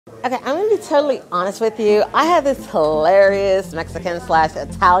Okay, I'm gonna be totally honest with you. I had this hilarious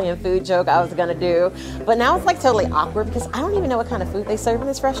Mexican/Italian food joke I was gonna do, but now it's like totally awkward because I don't even know what kind of food they serve in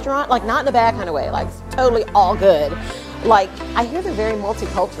this restaurant. Like, not in a bad kind of way, like totally all good. Like, I hear they're very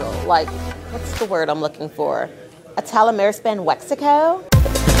multicultural. Like, what's the word I'm looking for? Italo-American Mexico?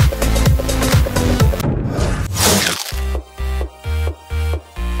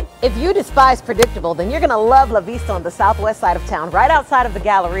 If you despise predictable, then you're gonna love La Vista on the southwest side of town, right outside of the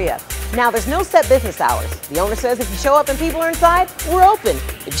Galleria. Now, there's no set business hours. The owner says if you show up and people are inside, we're open.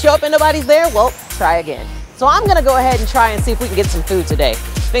 If you show up and nobody's there, well, try again. So I'm gonna go ahead and try and see if we can get some food today.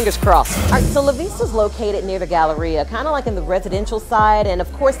 Fingers crossed. All right, so La Vista's located near the Galleria, kind of like in the residential side. And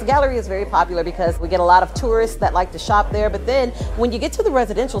of course, the Galleria is very popular because we get a lot of tourists that like to shop there. But then when you get to the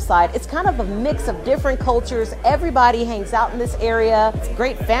residential side, it's kind of a mix of different cultures. Everybody hangs out in this area. It's a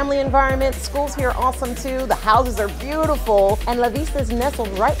great family environment. Schools here are awesome too. The houses are beautiful. And La Vista is nestled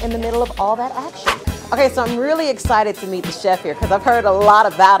right in the middle of all that action. Okay, so I'm really excited to meet the chef here because I've heard a lot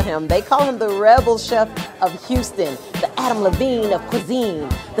about him. They call him the rebel chef of Houston, the Adam Levine of cuisine,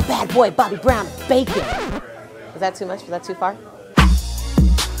 the bad boy Bobby Brown of bacon. Was that too much? Was that too far?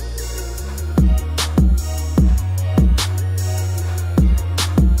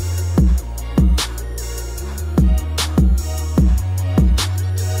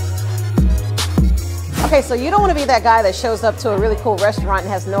 Okay, so you don't want to be that guy that shows up to a really cool restaurant and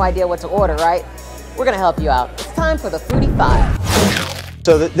has no idea what to order, right? We're gonna help you out. It's time for the Foodie 5.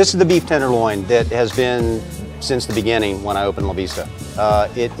 So this is the beef tenderloin that has been since the beginning when I opened La Vista.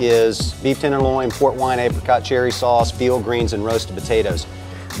 It is beef tenderloin, port wine, apricot cherry sauce, field greens, and roasted potatoes.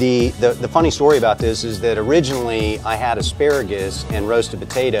 The funny story about this is that originally I had asparagus and roasted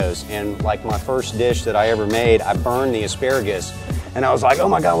potatoes, and like my first dish that I ever made, I burned the asparagus, and I was like, oh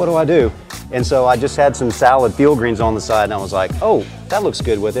my God, what do I do? And so I just had some salad field greens on the side, and I was like, oh, that looks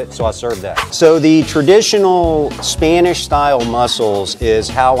good with it, so I served that. So the traditional Spanish style mussels is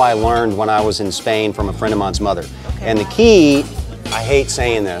how I learned when I was in Spain from a friend of mine's mother. Okay. And the key, I hate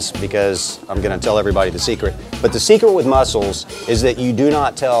saying this because I'm gonna tell everybody the secret, but the secret with mussels is that you do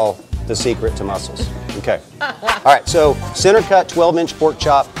not tell the secret to mussels. Okay. All right, so center cut 12-inch pork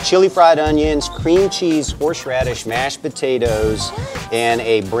chop, chili fried onions, cream cheese, horseradish, mashed potatoes, and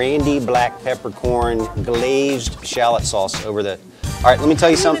a brandy black peppercorn glazed shallot sauce over the. All right, let me tell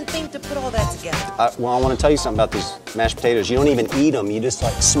you something. I didn't even think to put all that together. Well, I want to tell you something about these mashed potatoes. You don't even eat them. You just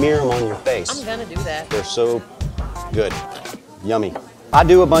like smear them on your face. I'm gonna do that. They're so good. Yummy. I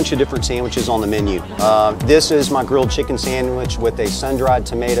do a bunch of different sandwiches on the menu. This is my grilled chicken sandwich with a sun-dried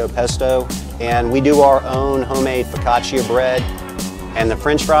tomato pesto, and we do our own homemade focaccia bread. And the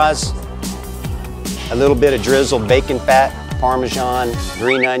French fries, a little bit of drizzled bacon fat, Parmesan,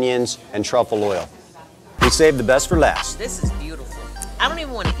 green onions, and truffle oil. We saved the best for last. This is beautiful. I don't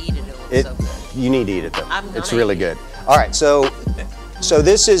even want to eat it. It looks so good. You need to eat it though. It's really good. All right, so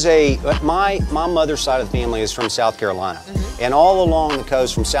this is my mother's side of the family is from South Carolina. Mm-hmm. And all along the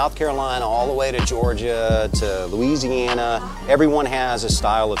coast, from South Carolina all the way to Georgia to Louisiana, everyone has a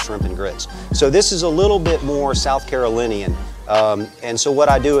style of shrimp and grits. So this is a little bit more South Carolinian. And so what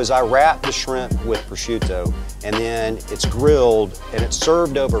I do is I wrap the shrimp with prosciutto, and then it's grilled and it's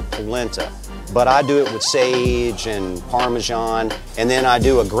served over polenta. But I do it with sage and Parmesan, and then I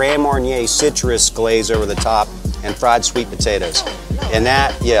do a Grand Marnier citrus glaze over the top and fried sweet potatoes. And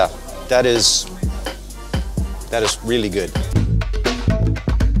that, yeah, that is really good.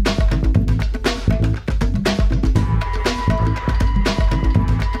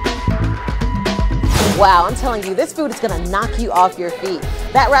 Wow, I'm telling you, this food is gonna knock you off your feet.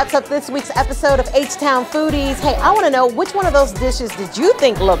 That wraps up this week's episode of H-Town Foodies. Hey, I wanna know which one of those dishes did you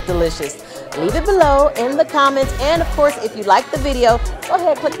think looked delicious? Leave it below in the comments, and of course, if you liked the video, go ahead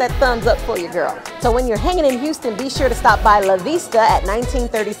and click that thumbs up for your girl. So when you're hanging in Houston, be sure to stop by La Vista at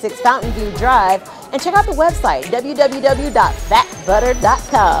 1936 Fountain View Drive and check out the website,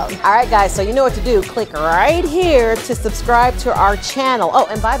 www.fatbutter.com. All right, guys, so you know what to do. Click right here to subscribe to our channel. Oh,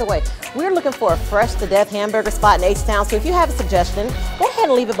 and by the way, we're looking for a fresh-to-death hamburger spot in H-Town, so if you have a suggestion, go ahead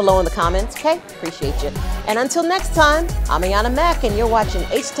and leave it below in the comments, okay? Appreciate you. And until next time, I'm Ayana Mack, and you're watching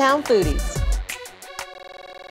H-Town Foodies.